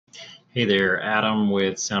Hey there, Adam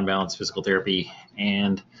with Sound Balance Physical Therapy,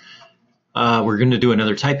 and we're going to do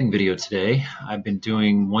another typing video today. I've been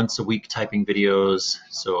doing once a week typing videos,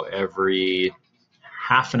 so every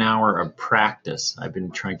half an hour of practice. I've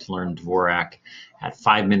been trying to learn Dvorak at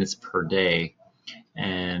 5 minutes per day,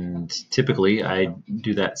 and typically I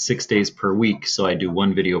do that 6 days per week, so I do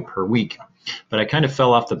one video per week. But I kind of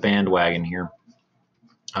fell off the bandwagon here.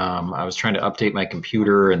 I was trying to update my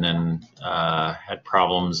computer and then had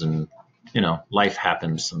problems, and life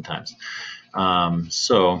happens sometimes.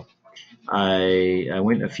 So I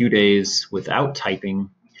went a few days without typing,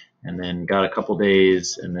 and then got a couple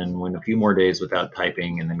days, and then went a few more days without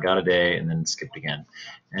typing, and then got a day, and then skipped again.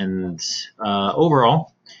 And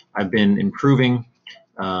overall, I've been improving.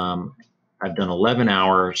 I've done 11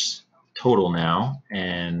 hours total now,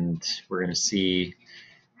 and we're going to see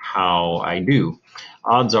how I do.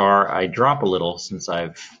 Odds are I drop a little since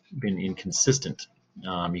I've been inconsistent.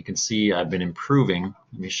 You can see I've been improving.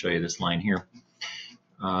 Let me show you this line here.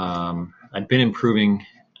 I've been improving.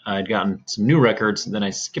 I'd gotten some new records, and then I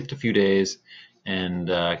skipped a few days and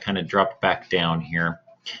kind of dropped back down here.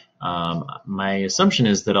 My assumption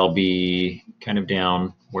is that I'll be kind of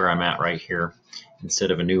down where I'm at right here instead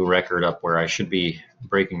of a new record up where I should be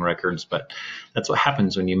breaking records, but that's what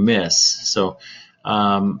happens when you miss. So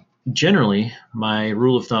generally, my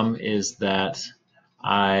rule of thumb is that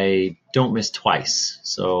I don't miss twice.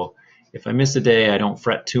 So if I miss a day, I don't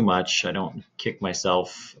fret too much. I don't kick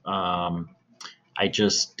myself. I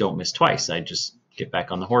just don't miss twice. I just get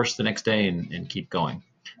back on the horse the next day and keep going.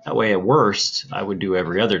 That way, at worst, I would do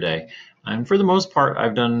every other day. And for the most part,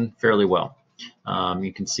 I've done fairly well.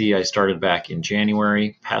 You can see I started back in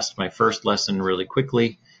January, passed my first lesson really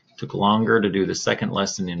quickly, took longer to do the second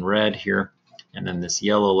lesson in red here, and then this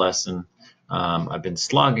yellow lesson. I've been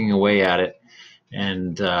slogging away at it,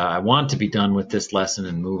 and I want to be done with this lesson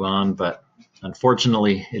and move on, but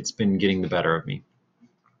unfortunately, it's been getting the better of me.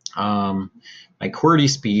 My Qwerty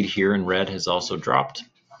speed here in red has also dropped,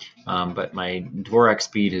 but my Dvorak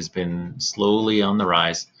speed has been slowly on the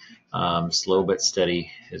rise. Slow but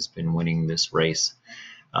steady has been winning this race.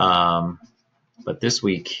 But this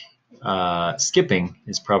week, skipping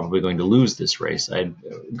is probably going to lose this race. I'd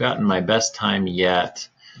gotten my best time yet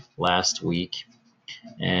last week,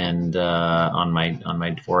 and on my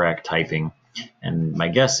Dvorak typing, and my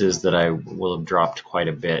guess is that I will have dropped quite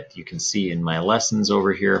a bit. You can see in my lessons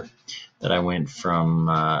over here that I went from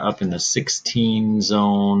up in the 16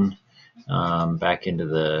 zone back into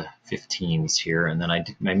the 15s here, and then I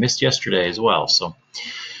missed yesterday as well. So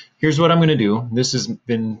here's what I'm going to do. This has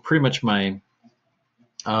been pretty much my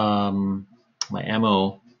my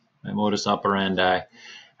MO, my modus operandi.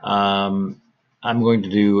 I'm going to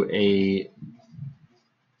do a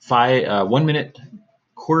 1 minute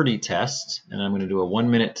Qwerty test, and I'm going to do a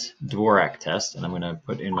 1 minute Dvorak test, and I'm going to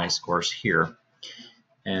put in my scores here.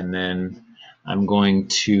 And then I'm going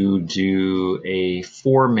to do a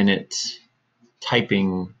 4 minute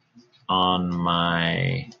typing on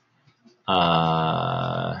my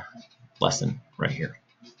lesson right here.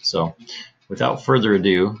 So without further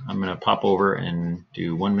ado, I'm going to pop over and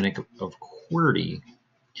do 1 minute of Qwerty,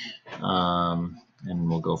 and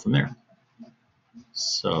we'll go from there.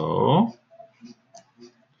 So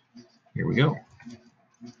here we go.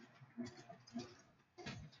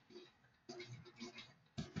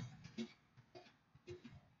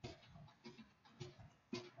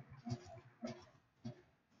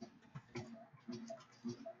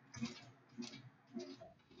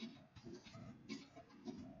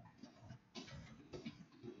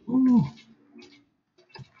 Ooh.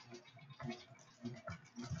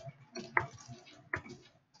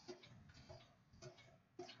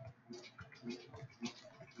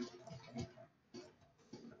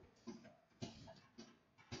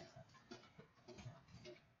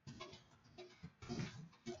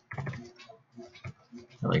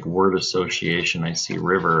 I like word association. I see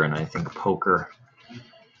river and I think poker.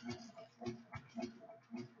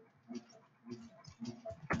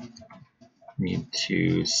 Need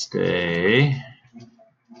to stay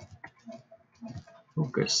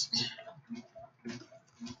focused.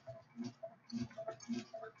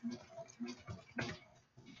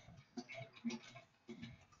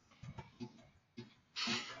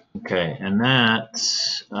 Okay, and that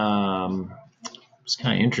was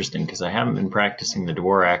kind of interesting because I haven't been practicing the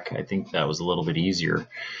Dvorak. I think that was a little bit easier,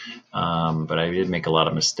 but I did make a lot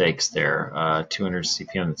of mistakes there. 200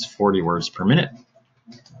 CPM, that's 40 words per minute.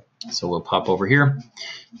 So we'll pop over here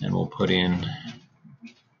and we'll put in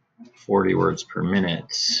 40 words per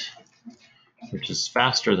minute, which is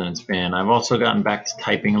faster than it's been. I've also gotten back to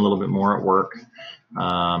typing a little bit more at work.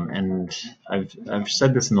 And I've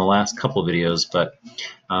said this in the last couple of videos, but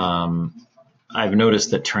I've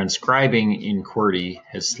noticed that transcribing in Qwerty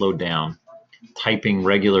has slowed down. Typing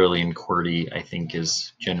regularly in Qwerty, I think,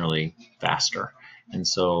 is generally faster. And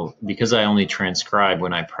so because I only transcribe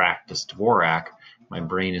when I practice Dvorak, my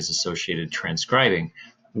brain is associated transcribing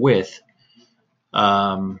with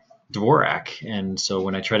Dvorak. And so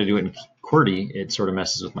when I try to do it in Qwerty, it sort of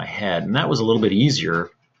messes with my head. And that was a little bit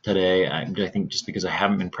easier today, I think, just because I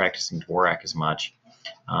haven't been practicing Dvorak as much.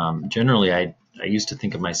 Generally, I used to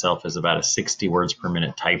think of myself as about a 60 words per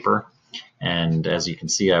minute typer. And as you can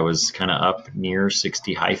see, I was kind of up near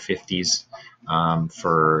 60, high 50s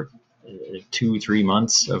for 2-3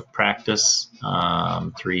 months of practice,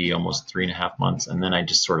 almost 3.5 months. And then I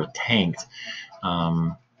just sort of tanked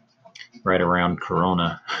right around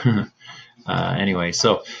Corona. Anyway,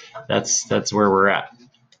 so that's where we're at.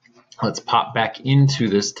 Let's pop back into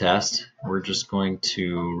this test. We're just going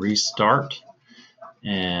to restart.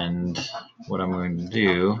 And what I'm going to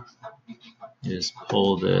do is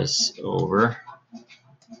pull this over.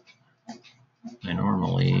 I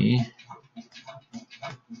normally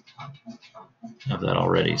have that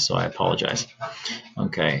already, so I apologize.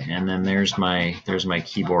 Okay, and then there's my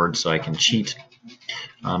keyboard, so I can cheat.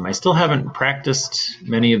 I still haven't practiced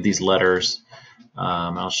many of these letters.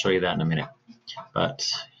 I'll show you that in a minute. But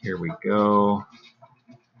here we go.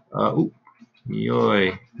 Ooh,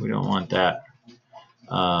 yoy, we don't want that.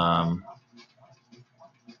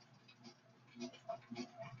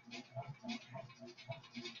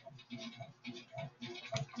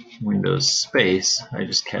 Windows space. I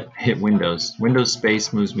just hit Windows. Windows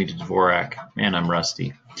space moves me to Dvorak. Man, I'm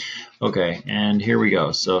rusty. Okay, and here we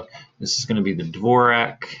go. So this is going to be the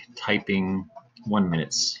Dvorak typing 1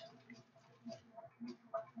 minutes.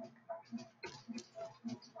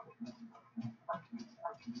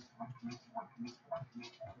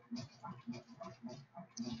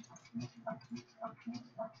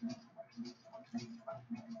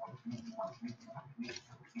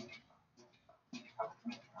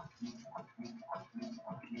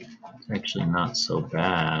 It's actually not so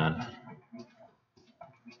bad.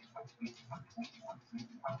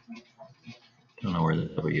 Don't know where the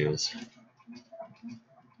W is.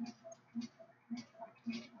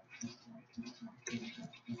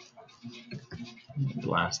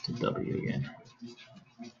 Blasted W again.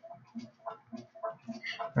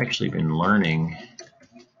 I've actually been learning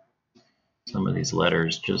some of these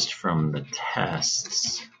letters just from the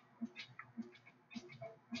tests.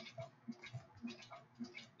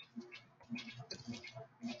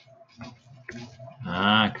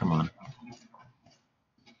 Ah, come on.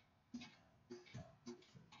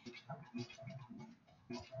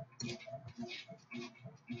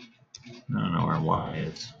 I don't know where Y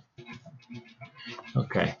is.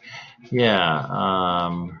 Okay,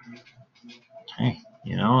 yeah. Hey,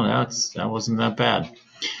 you know, that wasn't that bad.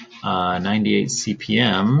 98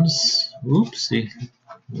 CPMs. Oopsie,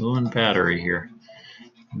 low on battery here.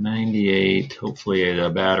 98. Hopefully the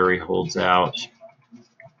battery holds out.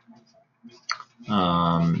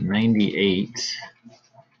 98.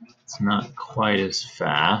 It's not quite as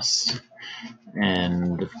fast.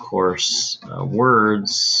 And of course,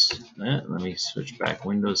 words. Let me switch back.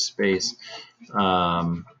 Windows space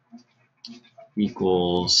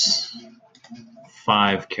equals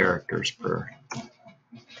 5 characters per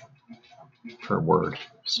word.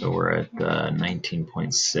 So we're at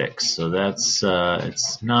 19.6. So that's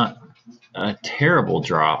it's not a terrible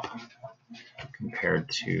drop compared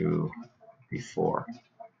to before.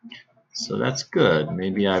 So that's good.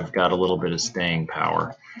 Maybe I've got a little bit of staying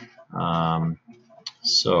power.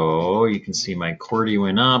 So you can see my Qwerty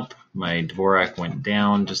went up, my Dvorak went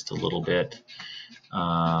down just a little bit.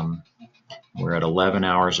 We're at 11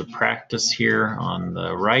 hours of practice here on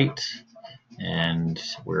the right, and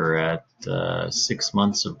we're at 6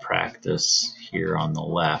 months of practice here on the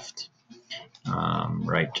left,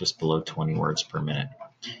 right just below 20 words per minute.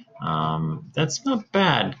 That's not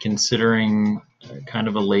bad considering kind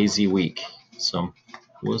of a lazy week. So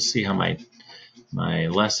we'll see how my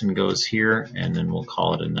lesson goes here, and then we'll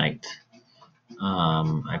call it a night.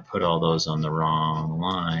 I put all those on the wrong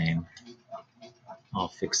line. I'll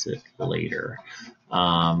fix it later.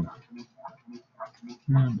 No,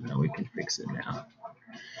 we can fix it now.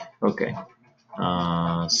 Okay.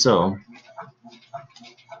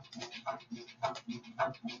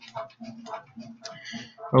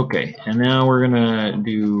 Okay, and now we're gonna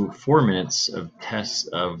do 4 minutes of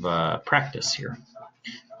practice here.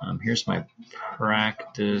 Here's my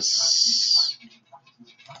practice.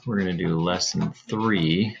 We're gonna do lesson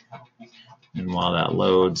 3, and while that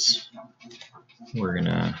loads, we're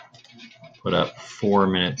gonna put up 4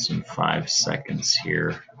 minutes and 5 seconds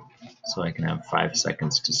here, so I can have 5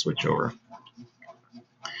 seconds to switch over.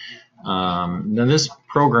 Now this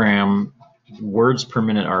program, words per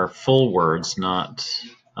minute are full words, not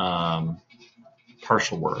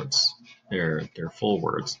partial words. They're full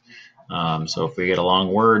words. So if we get a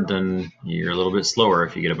long word, then you're a little bit slower.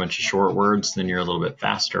 If you get a bunch of short words, then you're a little bit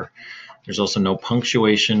faster. There's also no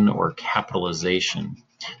punctuation or capitalization.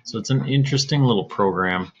 So it's an interesting little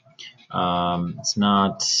program. It's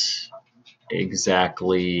not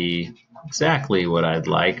exactly what I'd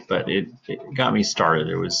like, but it got me started.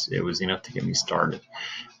 It was enough to get me started.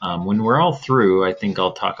 When we're all through, I think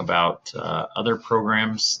I'll talk about other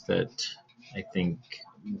programs that I think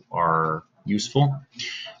are useful,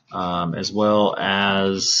 as well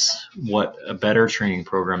as what a better training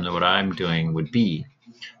program than what I'm doing would be.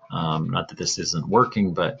 Not that this isn't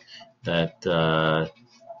working, but that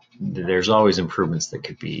there's always improvements that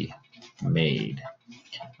could be made.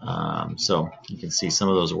 So you can see some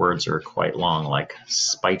of those words are quite long, like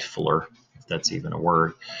spitefuler, if that's even a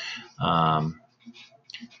word.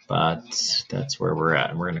 But that's where we're at.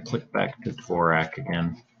 And we're going to click back to Dvorak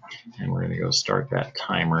again, and we're going to go start that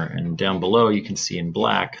timer. And down below you can see in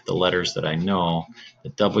black the letters that I know. The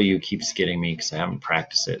W keeps getting me because I haven't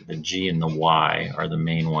practiced it. The G and the Y are the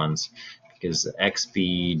main ones, because the X,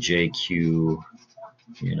 B, J, Q,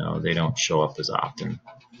 you know, they don't show up as often.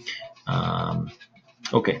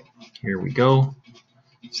 Okay, here we go.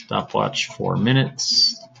 Stopwatch 4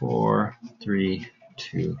 minutes. 4, 3,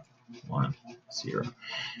 2, 1, 0.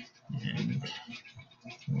 And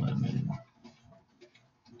lemon.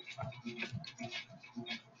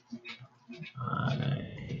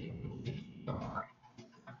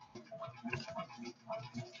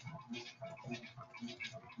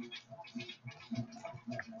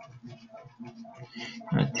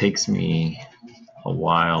 It takes me a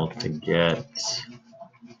while to get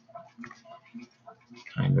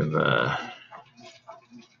kind of a,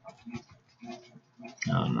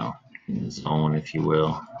 I don't know, in the zone, if you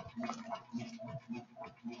will.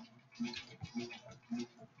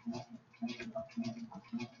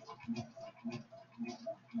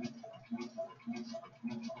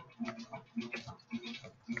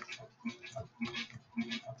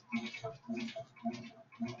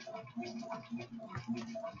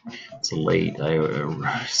 It's late.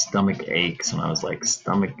 Stomach aches, and I was like,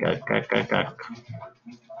 stomach guck.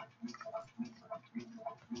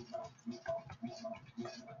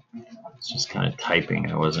 It's just kind of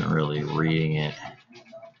typing. I wasn't really reading it.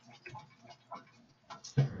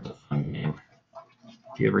 It's a fun game.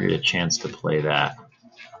 If you ever get a chance to play that,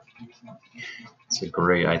 it's a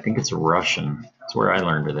great. I think it's Russian. It's where I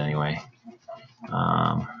learned it anyway.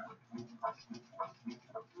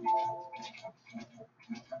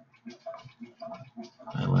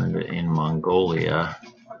 I learned it in Mongolia.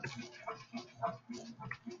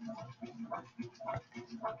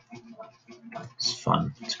 It's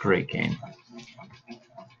fun. It's a great game.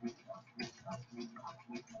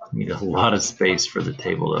 You need a lot of space for the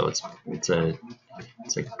table, though. It's a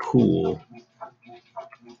pool,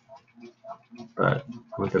 but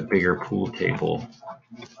with a bigger pool table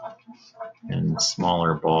and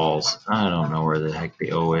smaller balls. I don't know where the heck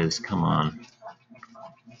the O is. Come on.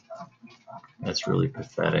 That's really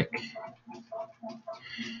pathetic.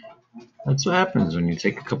 That's what happens when you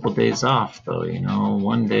take a couple days off, though. You know,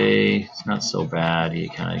 one day it's not so bad. You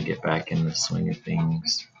kind of get back in the swing of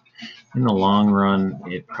things. In the long run,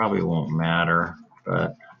 it probably won't matter,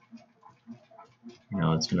 but you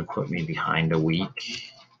know, it's going to put me behind a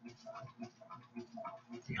week.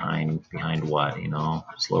 Behind what? You know,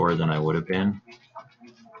 slower than I would have been.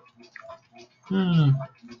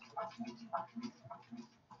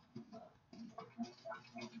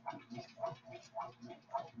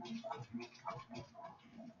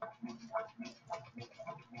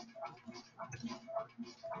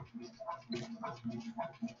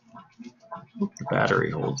 Hope the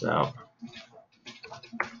battery holds out.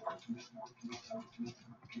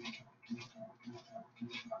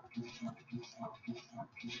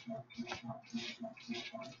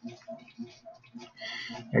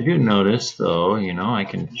 I do notice, though, you know, I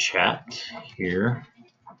can chat here.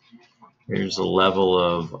 There's a level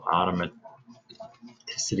of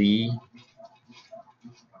automaticity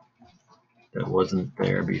that wasn't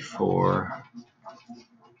there before,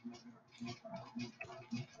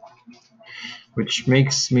 which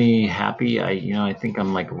makes me happy. I think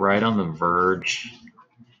I'm like right on the verge.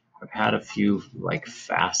 I've had a few like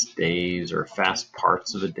fast days or fast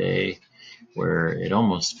parts of a day where it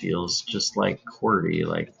almost feels just like QWERTY.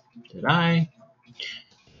 Like, did I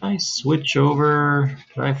switch over?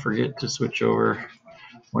 Did I forget to switch over?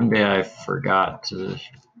 One day I forgot to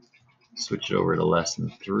switch it over to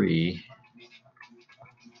lesson 3.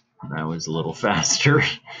 And I was a little faster,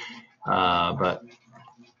 but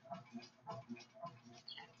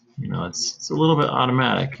you know, it's a little bit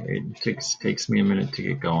automatic. It takes me a minute to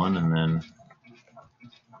get going, and then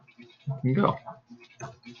I can go.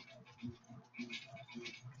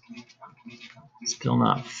 Still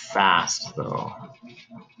not fast though.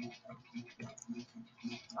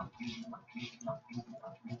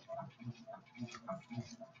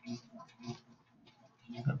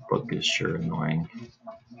 That book is sure annoying.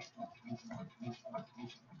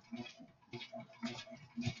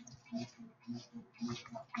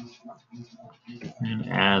 And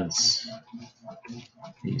ads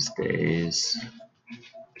these days.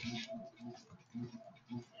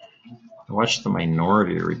 I watched The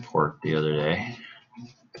Minority Report the other day.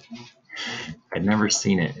 I'd never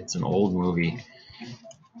seen it. It's an old movie.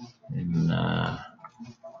 And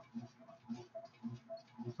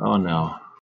oh no,